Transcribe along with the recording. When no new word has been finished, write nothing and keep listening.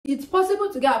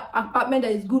possible to get an apartment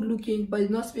that is good looking but is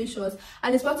not spacious,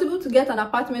 and it's possible to get an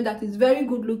apartment that is very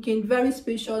good looking, very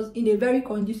spacious, in a very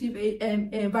conducive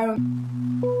environment.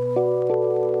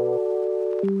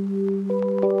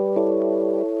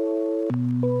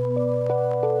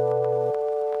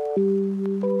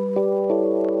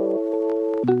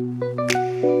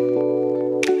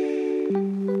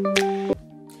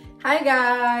 Hi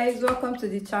guys, welcome to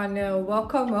the channel.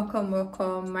 Welcome.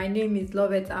 My name is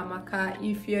Lovett Amaka.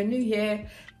 If you're new here,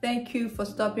 thank you for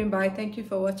stopping by. Thank you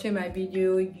for watching my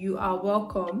video. You are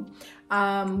welcome.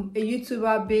 I'm a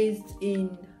YouTuber based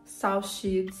in South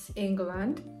Shields,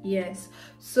 England. Yes,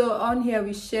 so on here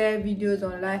we share videos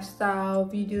on lifestyle,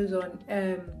 videos on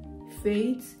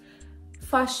faith,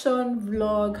 fashion,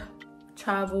 vlog,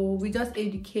 travel. We just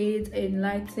educate,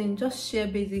 enlighten, just share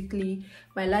basically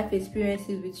my life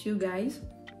experiences with you guys.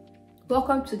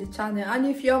 Welcome to the channel. And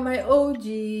if you're my OG,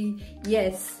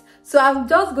 yes, so I'm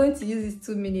just going to use this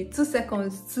 2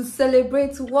 seconds to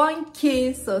celebrate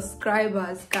 1K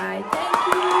subscribers, guys. Thank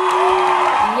you.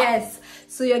 Yes,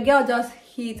 so your girl just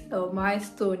hit a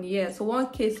milestone. Yes,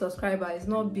 1K subscriber is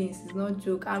not beans, it's not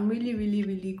joke. I'm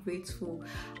really grateful.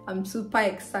 I'm super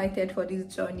excited for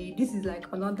this journey. This is like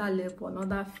another level,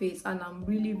 another phase, and I'm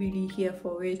really here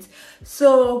for it.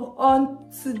 So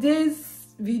on today's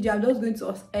video, I'm just going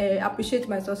to appreciate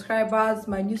my subscribers,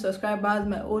 my new subscribers,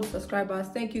 my old subscribers.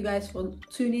 Thank you guys for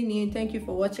tuning in. Thank you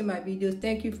for watching my videos.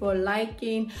 Thank you for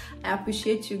liking. I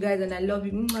appreciate you guys and I love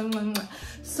you.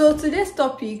 So today's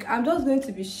topic, I'm just going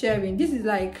to be sharing. This is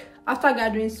like after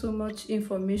gathering so much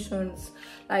information,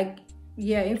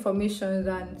 information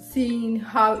and seeing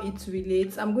how it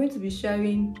relates. I'm going to be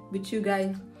sharing with you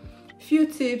guys few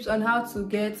tips on how to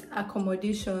get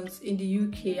accommodations in the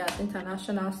UK as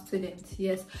international students.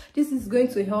 Yes, this is going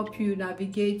to help you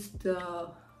navigate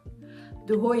the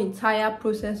whole entire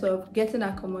process of getting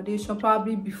accommodation,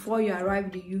 probably before you arrive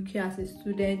in the UK as a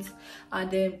student, and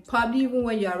then probably even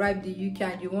when you arrive in the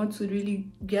UK and you want to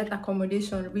really get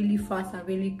accommodation really fast and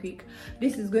really quick.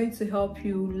 This is going to help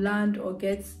you land or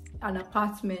get an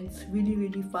apartment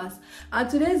really fast. And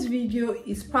today's video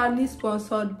is proudly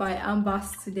sponsored by Amber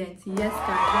Student. Yes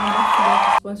guys, Amber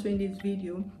Student is sponsoring this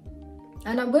video,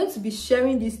 and I'm going to be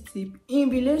sharing this tip in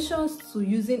relations to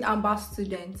using Amber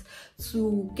Student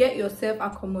to get yourself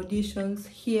accommodations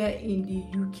here in the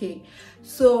UK.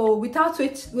 So without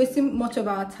wasting much of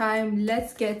our time,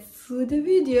 let's get to the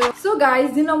video. So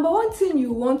guys, the number one thing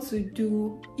you want to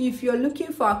do if you're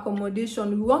looking for accommodation,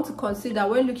 we want to consider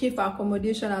when looking for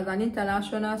accommodation as an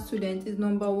international student, is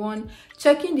number one,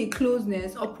 checking the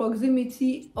closeness or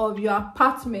proximity of your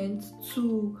apartment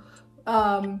to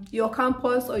your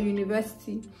campus or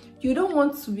university. You don't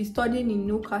want to be studying in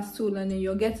Newcastle and then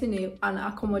you're getting an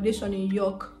accommodation in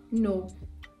York. No.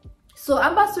 So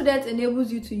Amber Student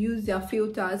enables you to use their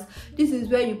filters. This is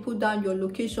where you put down your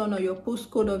location or your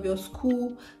postcode of your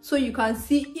school, so you can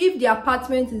see if the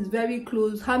apartment is very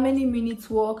close, how many minutes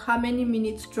walk, how many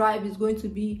minutes drive is going to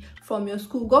be from your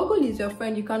school. Google is your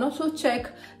friend. You can also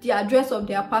check the address of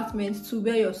the apartment to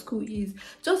where your school is.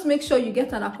 Just make sure you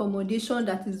get an accommodation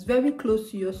that is very close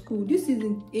to your school. This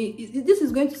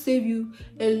is going to save you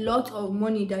a lot of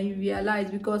money than you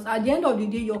realize, because at the end of the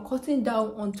day, you're cutting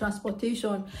down on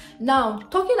transportation. Now,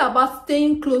 talking about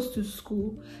staying close to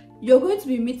school, you're going to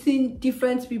be meeting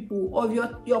different people of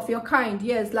your kind.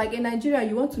 Yes, like in Nigeria,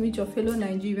 you want to meet your fellow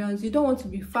Nigerians. You don't want to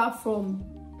be far from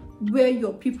where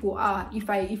your people are, if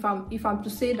I'm to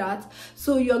say that.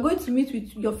 So you're going to meet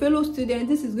with your fellow students.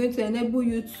 This is going to enable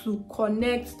you to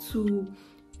connect, to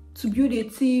build a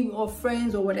team of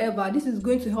friends or whatever. This is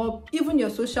going to help even your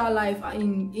social life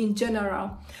in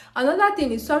general. Another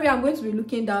thing is, sorry, I'm going to be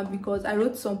looking down because I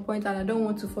wrote some point and I don't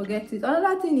want to forget it.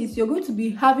 Another thing is, you're going to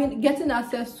be getting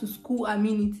access to school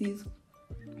amenities.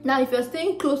 Now, if you're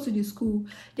staying close to the school,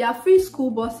 there are free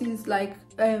school buses like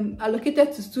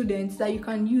allocated to students that you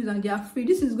can use, and they are free.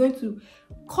 This is going to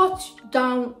cut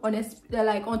down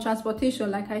on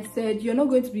transportation. Like I said, you're not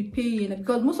going to be paying,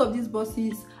 because most of these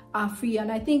buses are free,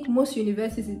 and I think most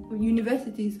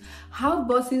universities have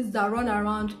buses that run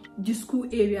around the school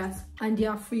areas and they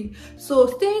are free. So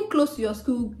staying close to your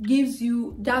school gives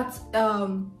you that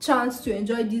chance to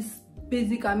enjoy these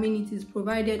basic amenities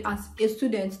provided as a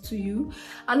student to you.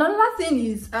 Another thing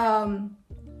is,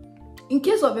 in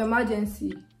case of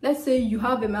emergency, let's say you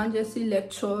have emergency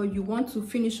lecture, you want to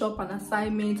finish up an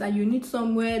assignment and you need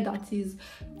somewhere that is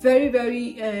very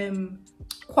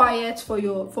quiet for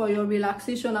your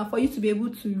relaxation and for you to be able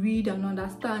to read and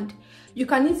understand, you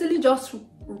can easily just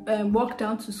walk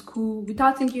down to school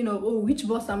without thinking of, oh, which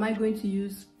bus am I going to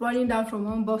use, running down from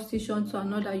one bus station to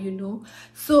another, you know.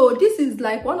 So this is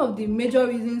like one of the major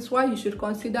reasons why you should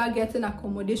consider getting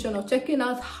accommodation, or checking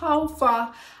out how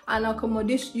far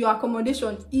your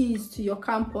accommodation is to your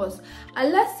campus.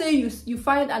 And let's say you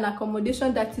find an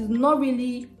accommodation that is not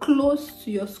really close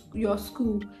to your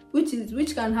school,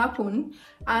 which can happen.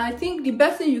 And I think the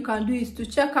best thing you can do is to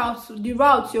check out the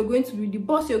route the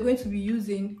bus you're going to be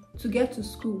using to get to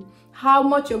school, how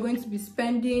much you're going to be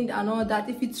spending and all that.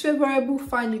 If it's favorable,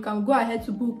 fine, you can go ahead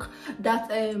to book that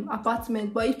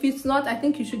apartment. But if it's not, I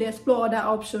think you should explore other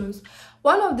options.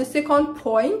 The second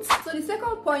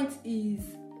point is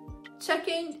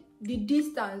checking the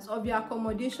distance of your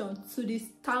accommodation to this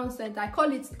town center. I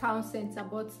call it town center,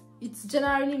 but it's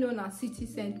generally known as city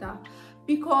center,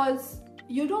 because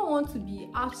you don't want to be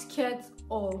outskirts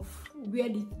of where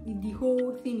the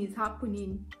whole thing is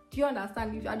happening. Do you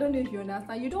understand? I don't know if you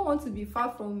understand. You don't want to be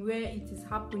far from where it is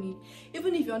happening.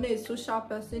 Even if you're not a social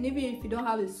person, even if you don't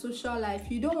have a social life,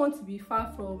 you don't want to be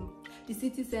far from the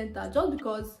city center, just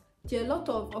because there are a lot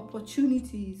of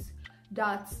opportunities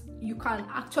that you can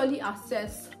actually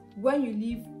access when you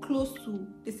live close to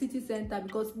the city center,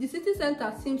 because the city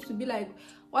center seems to be like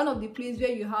one of the places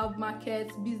where you have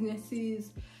markets,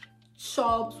 businesses,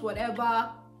 shops, whatever.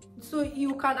 So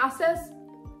you can access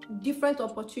different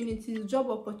opportunities, job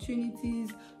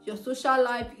opportunities. Your social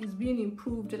life is being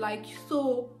improved. Like,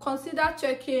 so consider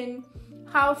checking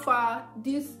how far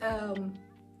this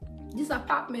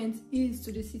apartment is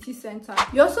to the city center.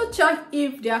 You also check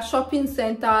if there are shopping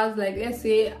centers, like let's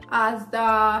say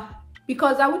Asda,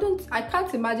 because I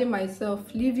can't imagine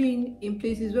myself living in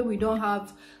places where we don't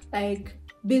have like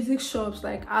basic shops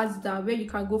like Asda where you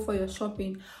can go for your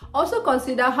shopping. Also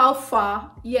consider how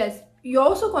far, yes, you're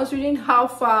also considering how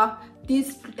far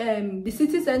this the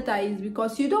city center is,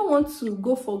 because you don't want to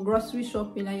go for grocery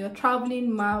shopping and you're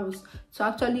traveling miles to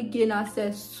actually gain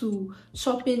access to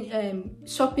shopping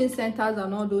centers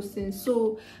and all those things.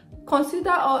 So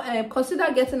consider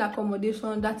getting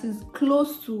accommodation that is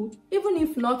close to, even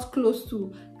if not close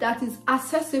to, that is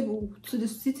accessible to the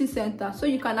city center, so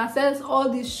you can access all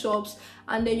these shops,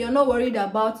 and then you're not worried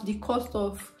about the cost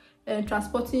of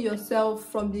transporting yourself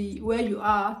from where you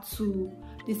are to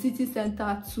the city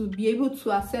center to be able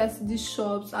to access these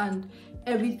shops and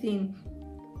everything.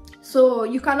 So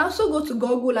you can also go to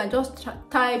Google and just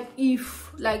type,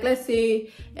 if like let's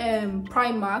say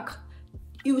Primark,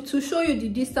 it will to show you the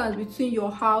distance between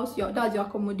your house, that's your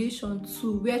accommodation,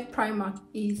 to where Primark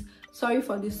is. Sorry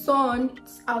for the sun,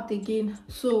 it's out again.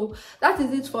 So that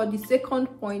is it for the second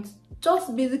point.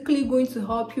 Just basically going to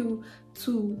help you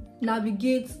to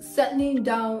navigate settling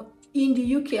down in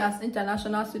the UK as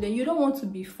international student. You don't want to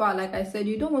be far, like I said,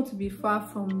 you don't want to be far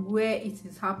from where it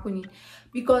is happening,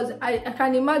 because I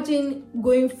can imagine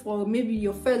going for maybe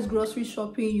your first grocery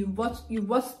shopping, you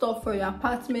bought stuff for your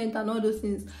apartment and all those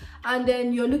things, and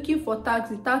then you're looking for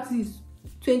taxi is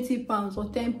 £20 or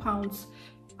 £10.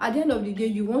 At the end of the day,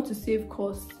 you want to save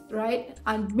costs, right?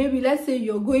 And maybe let's say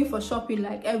you're going for shopping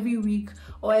like every week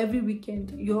or every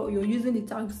weekend, you're using the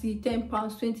taxi, £10,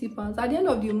 £20. At the end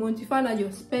of the month, you find that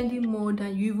you're spending more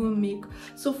than you even make.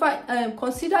 So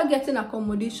consider getting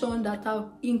accommodation that are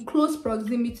in close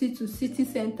proximity to city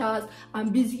centers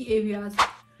and busy areas.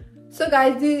 So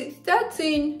guys, the third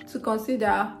thing to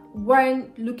consider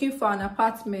when looking for an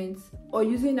apartment or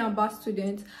using Amba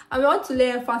students, and we want to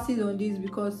lay emphasis on this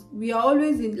because we are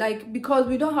always because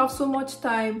we don't have so much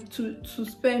time to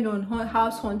spend on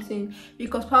house hunting,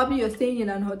 because probably you're staying in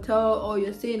an hotel or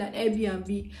you're staying at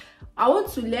Airbnb. I want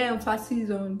to lay emphasis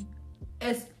on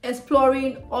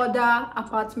exploring other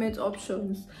apartment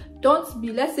options. Don't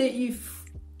be, let's say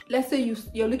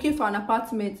you're looking for an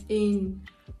apartment in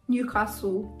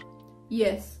Newcastle.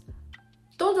 Yes,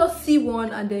 don't just see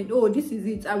one and then, oh, this is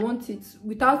it, I want it,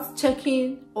 without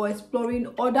checking or exploring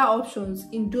other options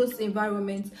in those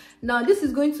environments. Now this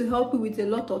is going to help you with a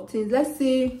lot of things. Let's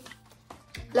say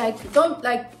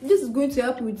this is going to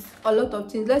help with a lot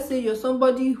of things. Let's say you're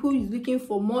somebody who is looking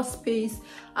for more space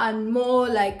and more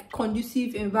like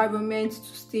conducive environment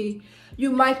to stay.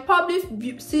 You might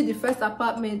probably see the first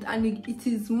apartment and it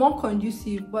is more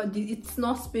conducive, but it's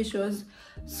not spacious.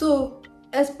 So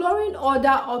exploring other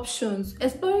options,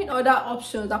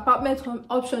 apartment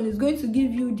option is going to give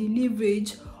you the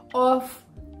leverage of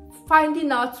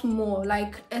finding out more,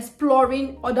 like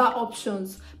exploring other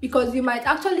options, because you might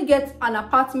actually get an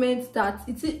apartment that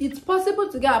it's possible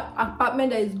to get an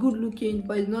apartment that is good looking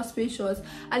but it's not spacious,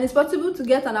 and it's possible to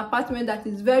get an apartment that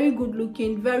is very good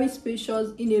looking, very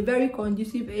spacious, in a very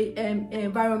conducive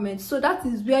environment. So that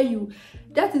is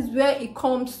where it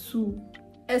comes to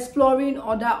exploring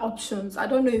other options. I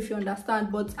don't know if you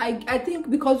understand, but I think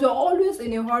because we're always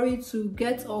in a hurry to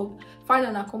get or find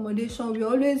an accommodation,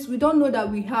 we don't know that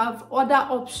we have other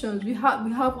options, we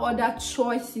have other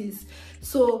choices.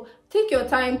 So take your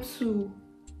time to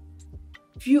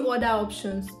view other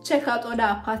options, check out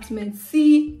other apartments,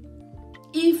 see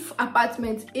if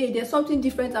apartment A, there's something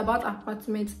different about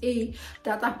apartment A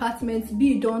that apartment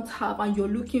B don't have and you're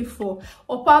looking for,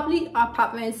 or probably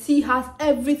apartment C has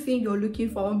everything you're looking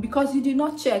for, and because you did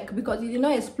not check, because you did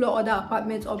not explore other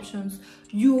apartment options,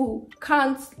 you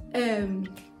couldn't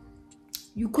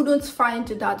find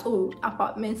that, oh,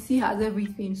 apartment C has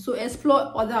everything. So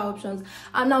explore other options.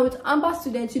 And now with Amber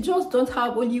Students, you just don't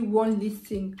have only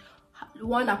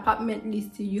one apartment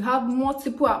listing, you have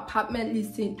multiple apartment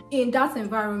listing in that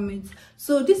environment.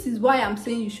 So this is why I'm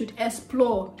saying you should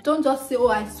explore. Don't just say, oh,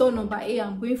 I saw number A,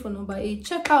 I'm going for number A.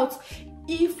 Check out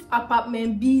if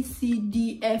apartment B, C,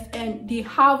 D, F, N, they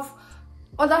have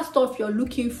other stuff you're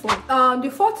looking for.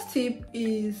 The fourth tip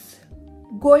is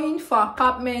going for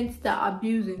apartments that are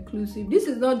bills inclusive. This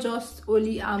is not just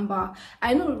only Amber.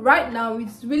 I know right now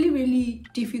it's really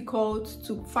difficult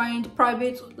to find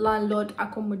private landlord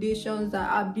accommodations that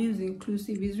are bills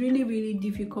inclusive. It's really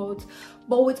difficult,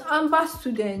 but with Amber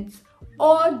Students,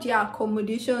 all their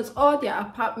accommodations, all their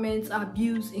apartments are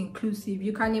bills inclusive.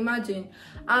 You can imagine,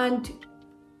 and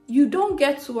you don't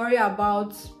get to worry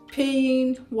about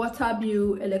paying water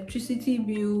bill, electricity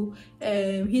bill,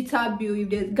 heater bill. If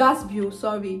there's gas bill,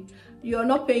 sorry, you're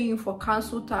not paying for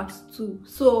council tax too.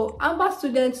 So Amber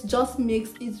Students just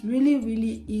makes it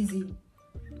really easy,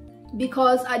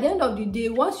 because at the end of the day,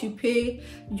 once you pay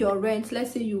your rent,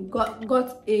 let's say you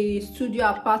got a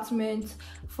studio apartment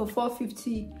for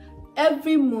 $450,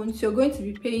 every month you're going to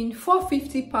be paying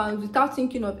 £450 without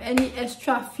thinking of any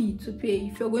extra fee to pay.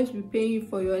 If you're going to be paying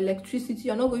for your electricity,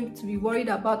 you're not going to be worried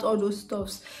about all those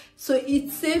stuffs. So it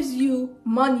saves you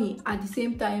money at the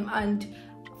same time. And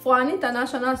for an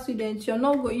international student,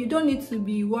 you don't need to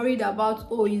be worried about,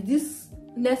 oh, is this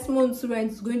next month's rent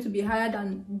is going to be higher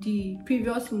than the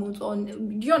previous month, or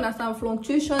do you understand,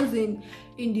 fluctuations in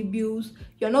the bills.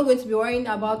 You're not going to be worrying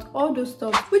about all those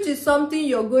stuff, which is something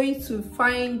you're going to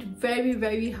find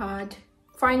very hard,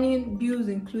 finding bills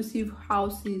inclusive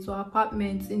houses or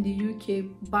apartments in the UK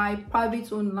by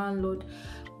private owned landlord.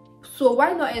 So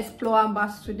why not explore Amber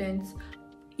Students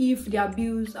if their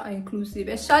bills are inclusive,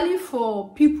 especially for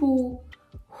people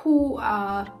who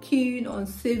are keen on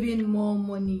saving more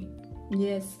money.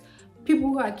 Yes, people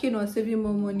who are keen on saving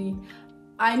more money.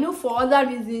 I know for other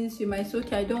reasons you might say,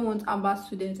 okay, I don't want Amber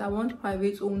Students, I want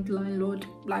private owned landlord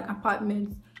like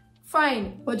apartments.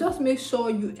 Fine, but just make sure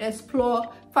you explore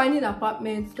finding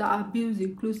apartments that are bills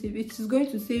inclusive. It is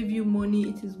going to save you money.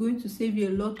 It is going to save you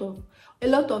a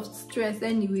lot of stress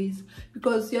anyways,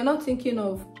 because you're not thinking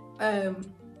of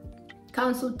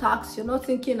council tax, you're not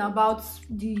thinking about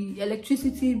the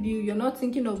electricity bill, you're not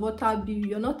thinking of water bill,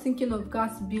 you're not thinking of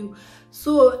gas bill.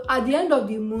 So at the end of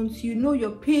the month, you know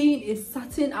you're paying a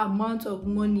certain amount of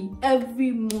money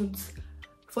every month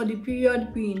for the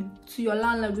period being to your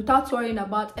landlord without worrying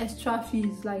about extra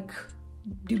fees like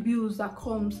the bills that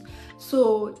comes.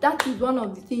 So that is one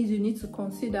of the things you need to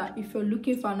consider if you're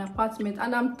looking for an apartment.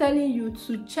 And I'm telling you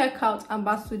to check out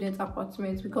Amber Students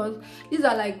apartments, because these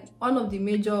are like one of the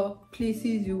major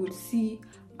places you would see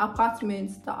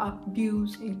apartments that are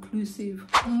bills inclusive.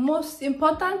 Most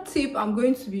important tip I'm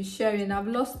going to be sharing, I've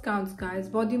lost count guys,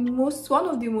 but one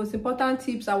of the most important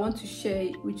tips I want to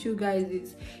share with you guys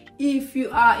is, if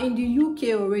you are in the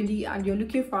UK already and you're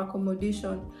looking for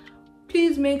accommodation,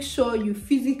 please make sure you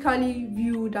physically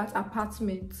view that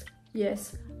apartment.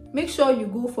 Yes, make sure you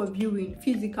go for viewing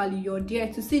physically. You're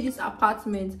there to see this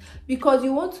apartment, because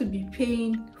you want to be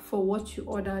paying for what you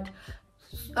ordered.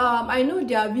 I know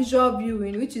there are visual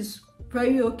viewing, which is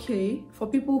very okay for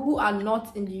people who are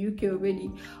not in the UK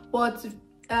already, but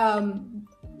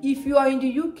if you are in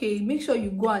the UK, make sure you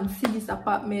go and see this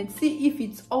apartment, see if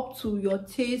it's up to your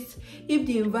taste, if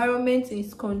the environment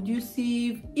is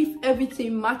conducive, if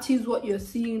everything matches what you're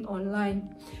seeing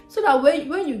online, so that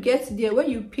when you get there,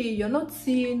 when you pay, you're not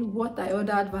seeing what I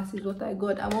ordered versus what I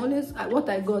got. I'm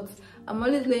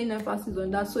always laying emphasis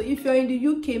on that. So if you're in the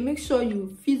UK, make sure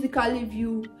you physically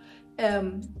view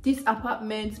this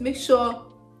apartment. Make sure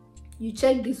you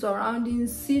check the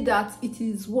surroundings, see that it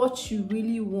is what you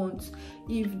really want.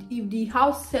 If the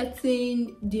house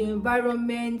setting, the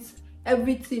environment,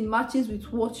 everything matches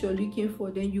with what you're looking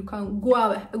for, then you can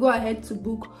go ahead to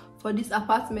book for this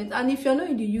apartment. And if you're not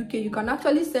in the UK, you can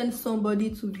actually send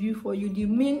somebody to view for you. The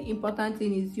main important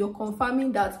thing is you're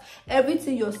confirming that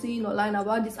everything you're seeing online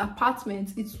about this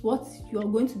apartment, it's what you're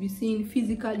going to be seeing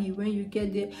physically when you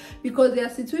get there. Because there are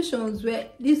situations where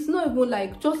it's not even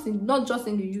like not just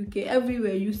in the UK,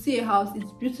 everywhere you see a house,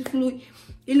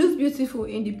 it looks beautiful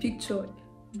in the picture,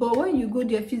 but when you go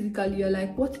there physically, you're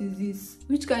like, what is this?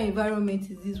 Which kind of environment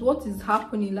is this? What is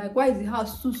happening? Like, why is the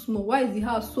house too small? Why is the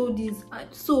house so this? And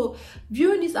so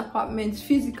viewing this apartment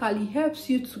physically helps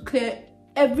you to clear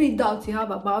every doubt you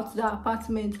have about the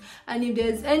apartment. And if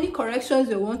there's any corrections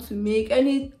you want to make,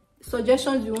 any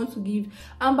suggestions you want to give,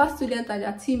 Amber student and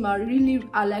their team are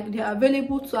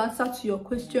available to answer to your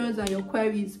questions and your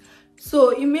queries.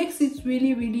 So it makes it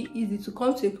really easy to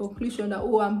come to a conclusion that,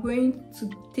 oh, I'm going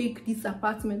to take this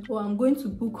apartment, or I'm going to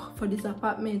book for this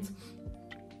apartment.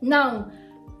 Now,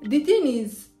 the thing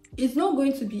is, it's not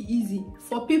going to be easy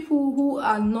for people who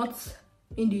are not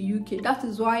in the UK. That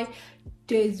is why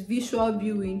there's visual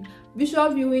viewing.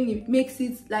 Visual viewing, it makes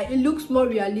it like, it looks more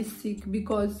realistic,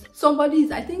 because somebody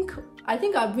is, I think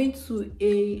I've been to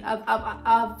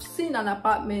I've seen an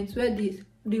apartment where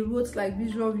they wrote like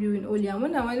visual viewing only, and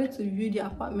when I wanted to view the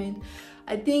apartment,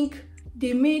 I think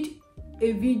they made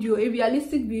a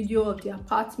realistic video of the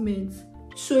apartment,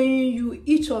 showing you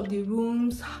each of the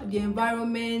rooms, the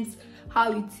environment,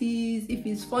 how it is, if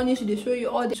it's furnished. They show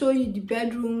you the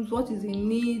bedrooms, what is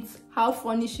in it, how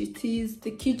furnished it is,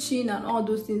 the kitchen and all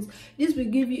those things. This will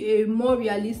give you a more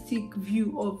realistic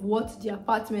view of what the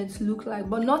apartments look like.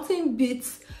 But nothing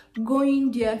beats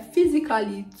going there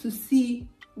physically to see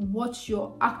what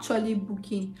you're actually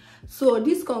booking. So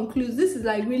this is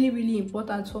like really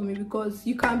important for me, because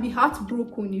you can be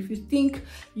heartbroken if you think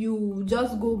you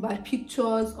just go by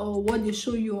pictures or what they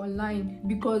show you online,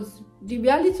 because the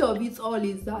reality of it all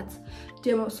is that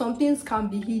some things can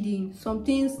be hidden. Some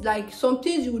things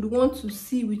you would want to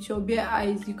see with your bare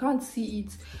eyes, you can't see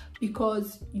it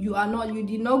because you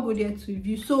did not go there to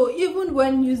view. So even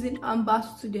when using Amber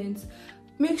students,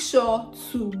 make sure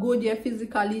to go there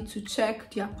physically to check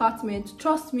the apartment.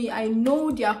 Trust me, I know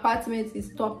the apartment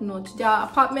is top notch. Their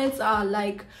apartments are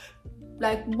like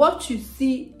what you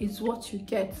see is what you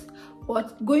get.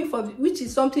 But going for, which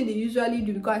is something they usually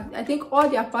do, because I think all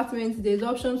the apartments, there's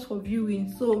options for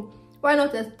viewing. So why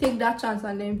not just take that chance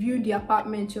and then view the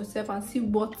apartment yourself and see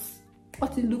what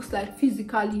it looks like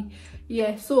physically.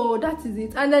 Yeah, so that is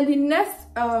it. And then the next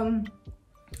and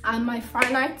my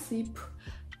final tip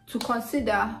to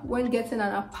consider when getting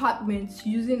an apartment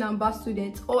using Amber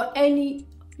students, or any,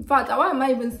 in fact, what am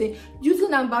I even saying,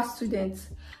 using Amber students,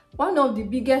 one of the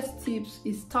biggest tips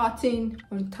is starting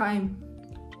on time.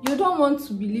 You don't want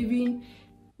to be leaving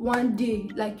one day,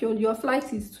 like your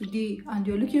flight is today and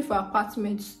you're looking for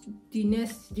apartments the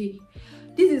next day.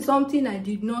 This is something I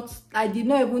did not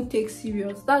even take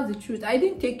serious. That's the truth. I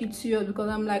didn't take it serious because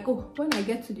I'm like, oh, when I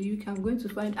get to the UK, I'm going to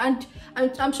find, and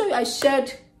I'm sure I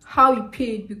shared how it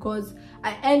paid, because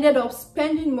I ended up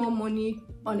spending more money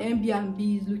on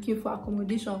Airbnbs looking for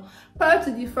accommodation, prior to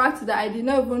the fact that I did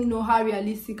not even know how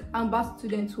realistic Amber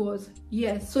students was.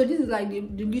 Yes, so this is like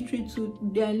the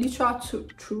literal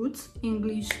truth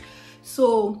English.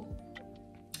 So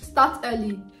start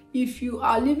early. If you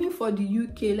are leaving for the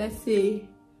UK, let's say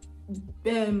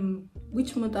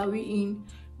which month are we in?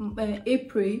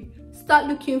 April, start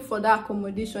looking for that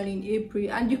accommodation in April,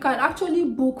 and you can actually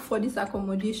book for these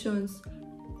accommodations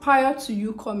prior to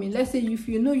you coming. Let's say if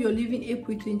you know you're leaving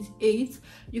April 28th,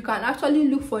 you can actually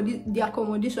look for the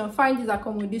accommodation, find this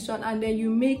accommodation, and then you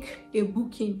make a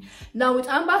booking. Now with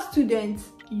Amber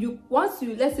students, let's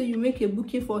say you make a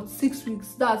booking for 6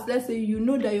 weeks, that's, let's say you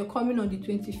know that you're coming on the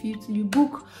 25th, you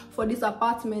book for this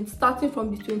apartment starting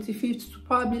from the 25th to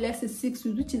probably, let's say, 6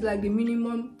 weeks, which is like the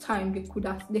minimum time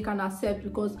they can accept,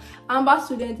 because Amber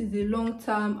student is a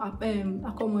long-term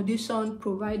accommodation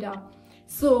provider.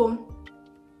 So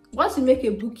once you make a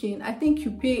booking, I think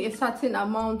you pay a certain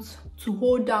amount to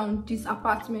hold down this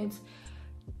apartment.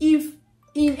 If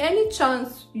in any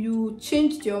chance you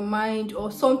changed your mind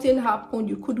or something happened,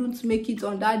 you couldn't make it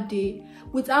on that day,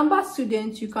 with Amber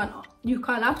students, you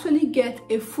can actually get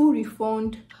a full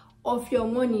refund of your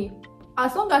money,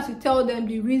 as long as you tell them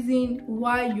the reason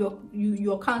why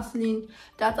you're canceling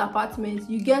that apartment.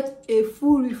 You get a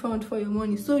full refund for your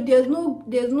money. So there's no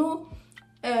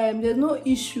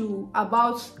issue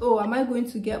about, oh, am I going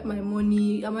to get my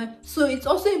money? So it's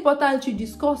also important to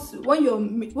discuss when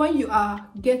you are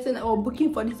getting or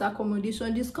booking for this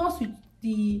accommodation, discuss with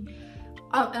the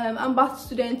Amber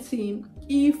student team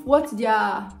if what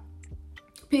their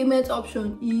payment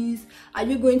option is. Are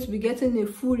you going to be getting a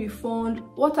full refund?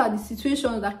 What are the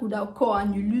situations that could occur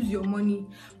and you lose your money?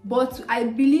 But I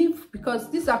believe,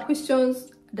 because these are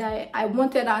questions that I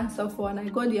wanted answer for and I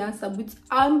got the answer, with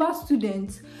Amber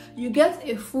students, you get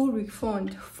a full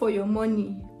refund for your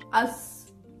money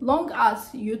as long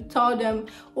as you tell them,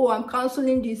 oh, I'm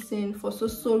canceling this thing for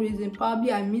so reason.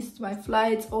 Probably I missed my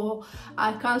flight, or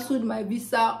I cancelled my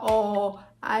visa, or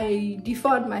I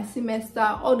deferred my semester,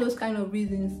 all those kind of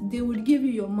reasons. They would give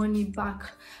you your money back.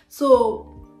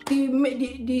 So the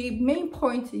main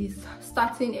point is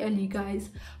starting early,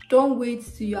 guys. Don't wait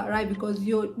till you arrive, because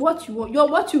what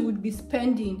you would be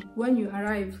spending when you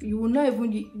arrive, you will not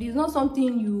even, it's not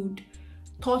something you'd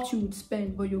thought you would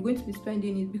spend, but you're going to be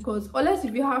spending it. Because unless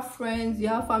if you have friends, you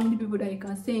have family people that you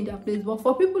can stay in their place, but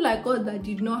for people like us that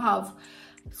did not have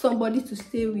somebody to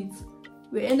stay with,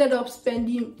 we ended up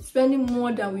spending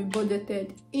more than we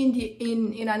budgeted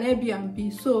in an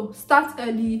Airbnb. So start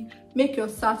early, make your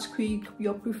search quick,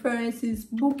 your preferences,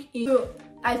 book in. So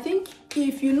I think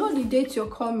if you know the date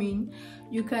you're coming,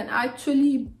 you can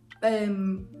actually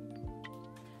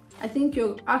I think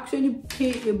you'll actually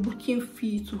pay a booking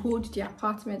fee to hold the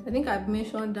apartment. I think I've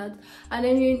mentioned that. And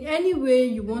then in any way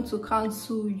you want to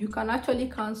cancel, you can actually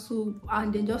cancel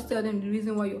and then just tell them the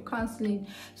reason why you're canceling.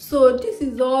 So this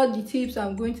is all the tips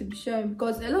I'm going to be sharing,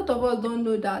 because a lot of us don't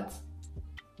know that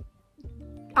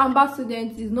Amber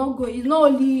Students is not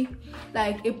only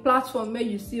like a platform where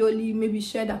you see only maybe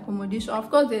shared accommodation.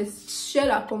 Of course, there's shared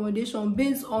accommodation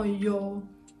based on your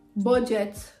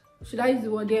budget. Should I use the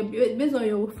word there? Based on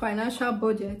your financial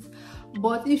budget.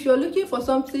 But if you're looking for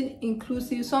something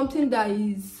inclusive, something that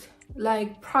is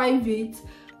like private,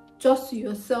 just to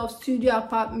yourself, studio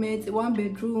apartment, 1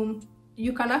 bedroom,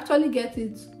 you can actually get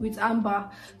it with Amber.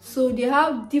 So they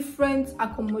have different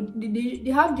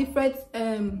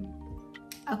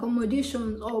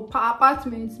accommodations or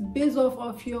apartments based off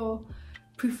of your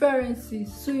preferences.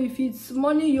 So if it's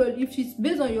money, if it's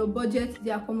based on your budget,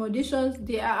 there are accommodations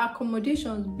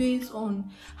based on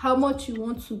how much you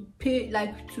want to pay,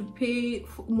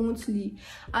 monthly.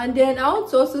 And then I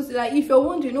want to also say, like, if you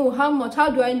want to know how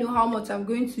do I know how much I'm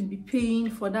going to be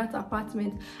paying for that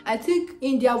apartment? I think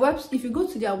in their website, if you go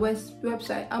to their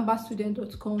website,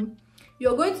 amberstudent.com,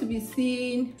 you're going to be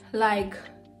seeing, like,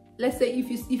 let's say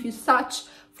if you search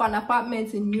for an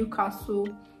apartment in Newcastle,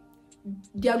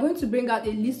 they are going to bring out a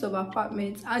list of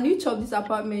apartments, and each of these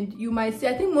apartments you might see,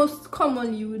 I think most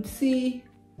commonly you would see,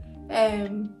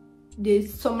 they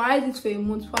summarize it for a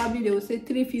month. Probably they will say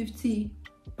 350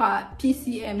 per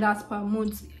PCM, that's per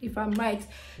month if I'm right.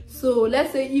 So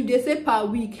let's say if they say per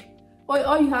week,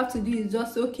 all you have to do is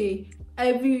just, okay,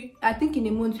 I think in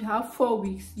a month you have 4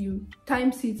 weeks, you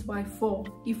times it by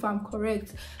 4 if I'm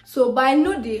correct. So but I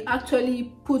know they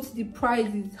actually put the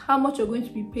prices, how much you're going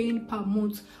to be paying per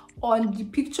month, on the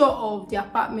picture of the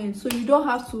apartment. So you don't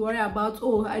have to worry about,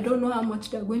 oh, I don't know how much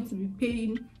they're going to be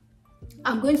paying,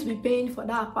 I'm going to be paying for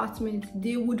that apartment.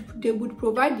 They would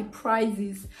provide the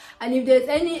prices, and if there's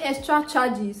any extra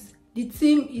charges, the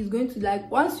team is going to, like,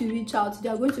 once you reach out, they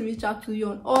are going to reach out to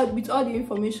you with all the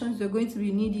information you're going to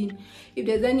be needing. If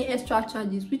there's any extra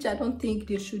charges, which I don't think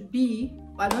there should be,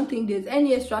 I don't think there's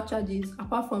any extra charges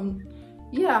apart from,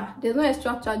 yeah, there's no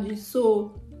extra charges.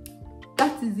 So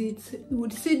that is it. You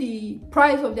would see the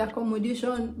price of the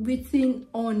accommodation written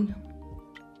on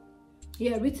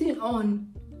the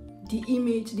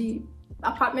image, the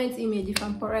apartment image, if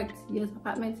I'm correct. Yes,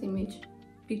 apartment image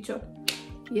picture.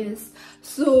 Yes,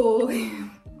 so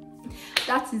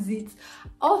that is it.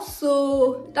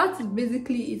 Also, that is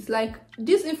basically, it's like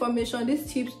this information,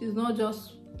 these tips is not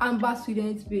just Amber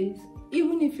student based,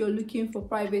 even if you're looking for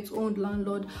private owned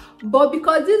landlord. But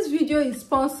because this video is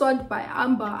sponsored by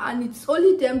Amber, and it's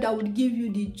only them that would give you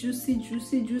the juicy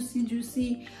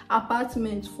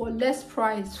apartment for less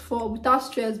price, without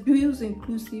stress, bills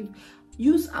inclusive,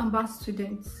 use Amber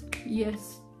Students.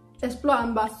 Yes, explore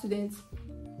Amber Students.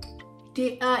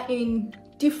 They are in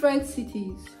different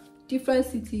cities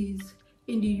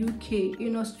in the UK,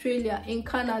 in Australia, in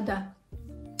Canada,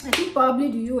 I think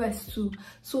probably the US too.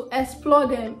 So explore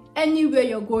them anywhere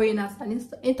you're going as an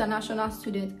international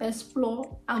student.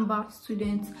 Explore Amber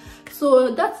Students.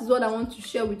 So that is what I want to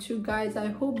share with you guys. I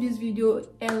hope this video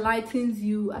enlightens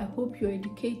you. I hope you're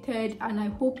educated, and I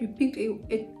hope you picked a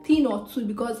thing or two,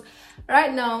 because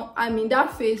right now I'm in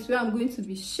that phase where I'm going to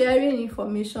be sharing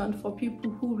information for people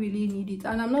who really need it,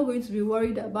 and I'm not going to be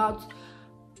worried about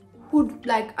who,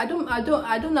 like, I don't know how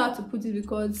to put it,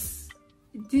 because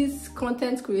this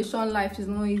content creation life is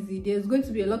not easy. There's going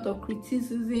to be a lot of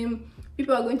criticism.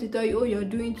 people are going to tell you, oh, you're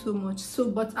doing too much. So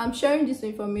but I'm sharing this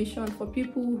information for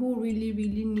people who really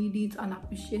need it and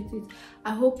appreciate it.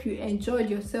 I hope you enjoyed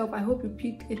yourself. I hope you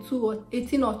picked a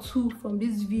 18 or 2 from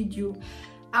this video,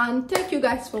 and thank you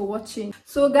guys for watching.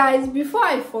 So guys, before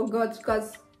I forgot,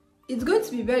 because it's going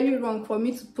to be very wrong for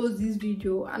me to post this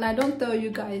video and I don't tell you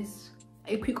guys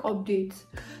a quick update.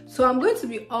 So I'm going to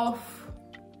be off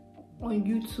on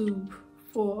YouTube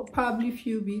for probably a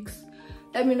few weeks.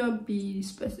 Let me not be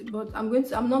specific, but I'm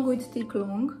not going to take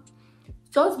long,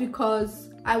 just because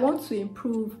I want to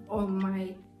improve on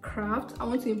my craft. I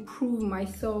want to improve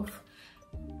myself.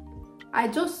 I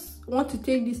just want to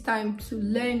take this time to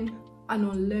learn and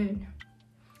unlearn,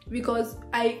 because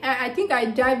I think I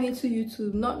dived into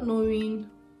YouTube not knowing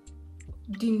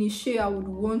the niche I would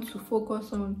want to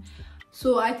focus on.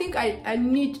 So I think I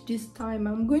need this time.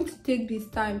 I'm going to take this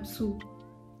time to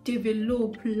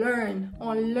develop, learn,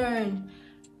 unlearn,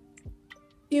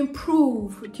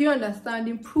 improve. Do you understand?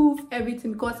 Improve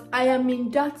everything, because I am in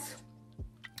that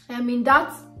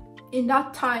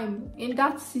time, in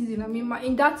that season.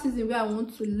 in that season where I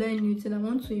want to learn new things, I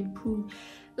want to improve.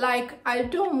 Like, I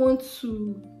don't want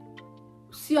to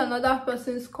see another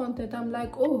person's content. I'm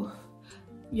like, oh,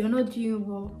 you're not doing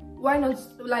well, why not?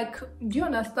 Like, do you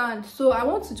understand? So I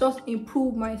want to just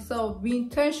improve myself, be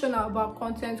intentional about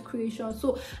content creation.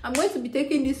 So I'm going to be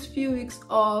taking these few weeks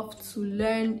off to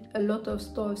learn a lot of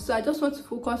stuff. So I just want to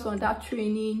focus on that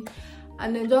training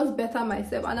and then just better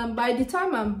myself. And by the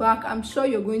time I'm back, I'm sure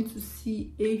you're going to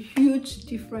see a huge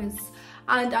difference.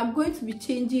 And I'm going to be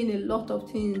changing a lot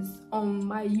of things on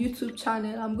my YouTube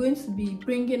channel. I'm going to be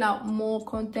bringing out more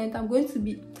content. I'm going to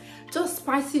be just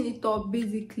spicing it up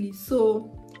basically.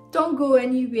 So don't go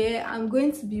anywhere. I'm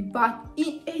going to be back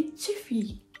in a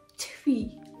jiffy.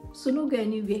 So don't go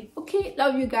anywhere. Okay,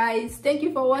 love you guys. Thank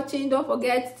you for watching. Don't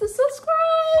forget to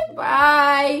subscribe.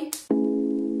 Bye.